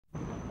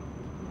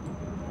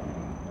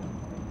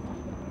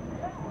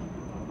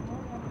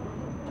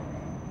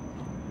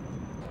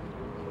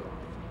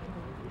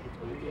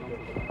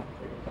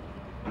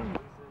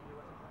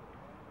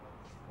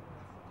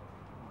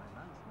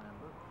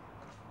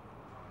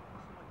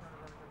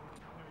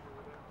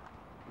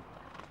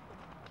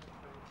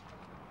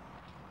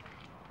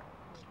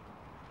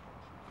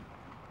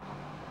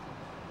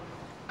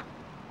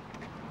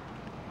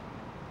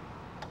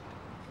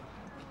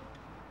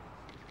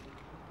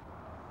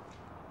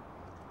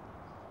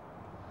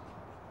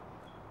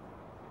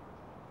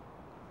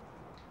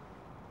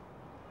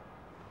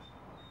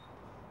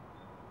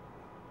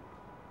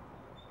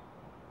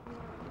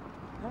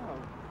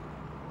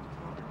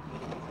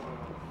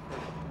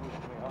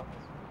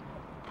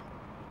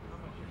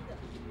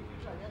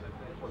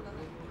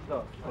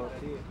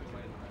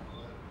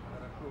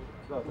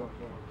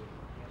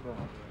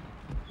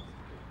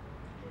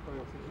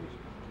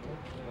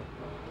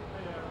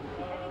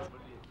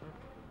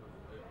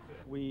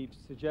We've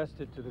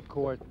suggested to the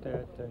court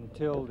that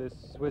until this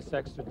Swiss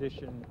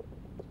extradition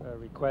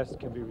request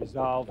can be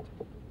resolved,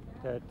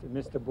 that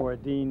Mr.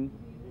 Borodin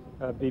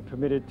be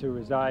permitted to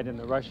reside in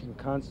the Russian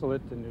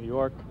consulate in New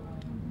York,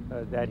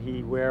 that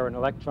he wear an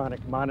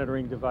electronic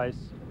monitoring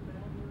device,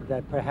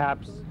 that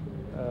perhaps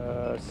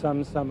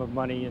some sum of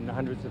money in the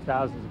hundreds of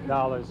thousands of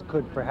dollars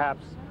could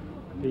perhaps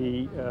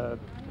be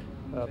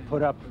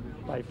put up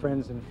by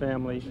friends and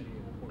family,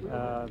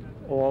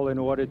 all in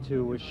order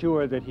to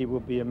assure that he will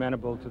be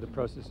amenable to the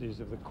processes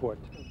of the court.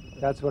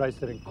 That's what I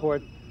said in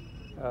court,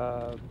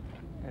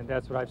 and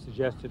that's what I've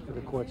suggested for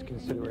the court's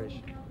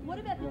consideration.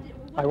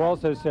 I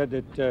also said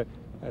that,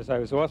 as I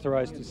was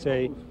authorized to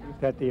say,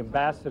 that the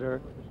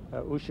ambassador,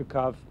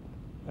 Ushakov,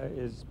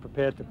 is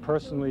prepared to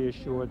personally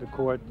assure the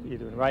court,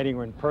 either in writing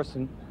or in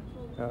person,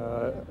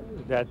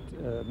 that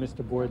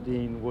Mr.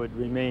 Borodin would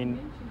remain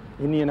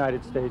in the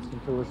United States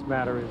until this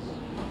matter is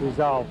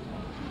resolved,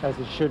 as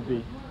it should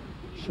be,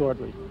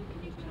 shortly.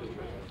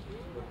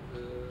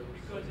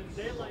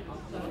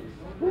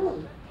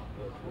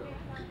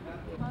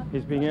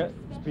 He's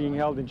being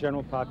held in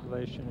general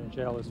population in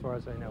jail, as far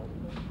as I know.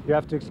 You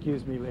have to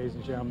excuse me, ladies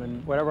and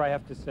gentlemen. Whatever I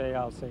have to say,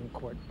 I'll say in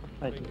court.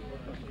 Thank you.